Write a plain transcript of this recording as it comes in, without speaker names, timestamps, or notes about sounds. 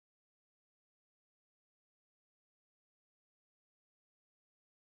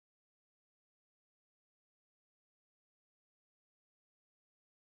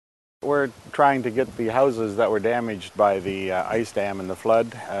We're trying to get the houses that were damaged by the ice dam and the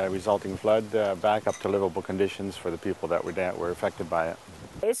flood, resulting flood, back up to livable conditions for the people that were affected by it.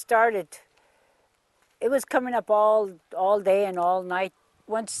 It was coming up all day and all night.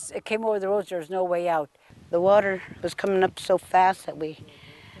 Once it came over the roads, there was no way out. The water was coming up so fast that we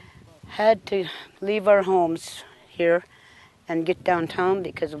had to leave our homes here and get downtown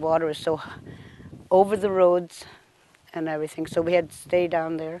because the water was so over the roads and everything. So we had to stay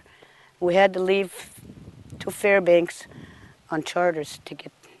down there. We had to leave to Fairbanks on charters to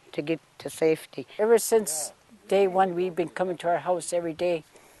get to safety. Ever since day one, we've been coming to our house every day.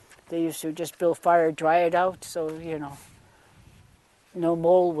 They used to just build fire, dry it out, so, no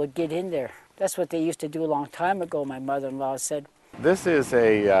mold would get in there. That's what they used to do a long time ago, my mother-in-law said. This is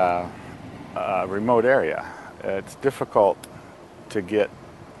a remote area. It's difficult to get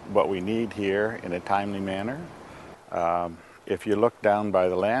what we need here in a timely manner. If you look down by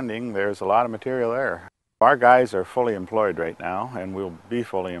the landing, there's a lot of material there. Our guys are fully employed right now, and we'll be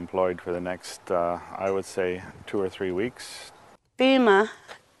fully employed for the next, I would say, 2 or 3 weeks. FEMA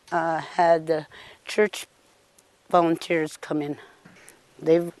had the church volunteers come in.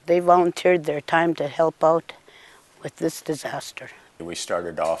 They volunteered their time to help out with this disaster. We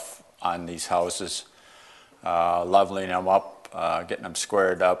started off on these houses, leveling them up, getting them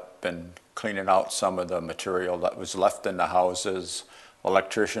squared up, and cleaning out some of the material that was left in the houses.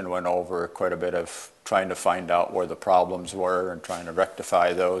 Electrician went over quite a bit of trying to find out where the problems were and trying to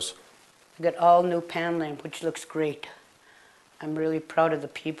rectify those. We got all new paneling, which looks great. I'm really proud of the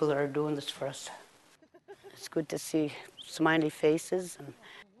people that are doing this for us. It's good to see smiley faces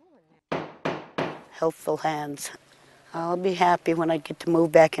and helpful hands. I'll be happy when I get to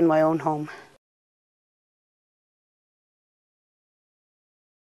move back in my own home.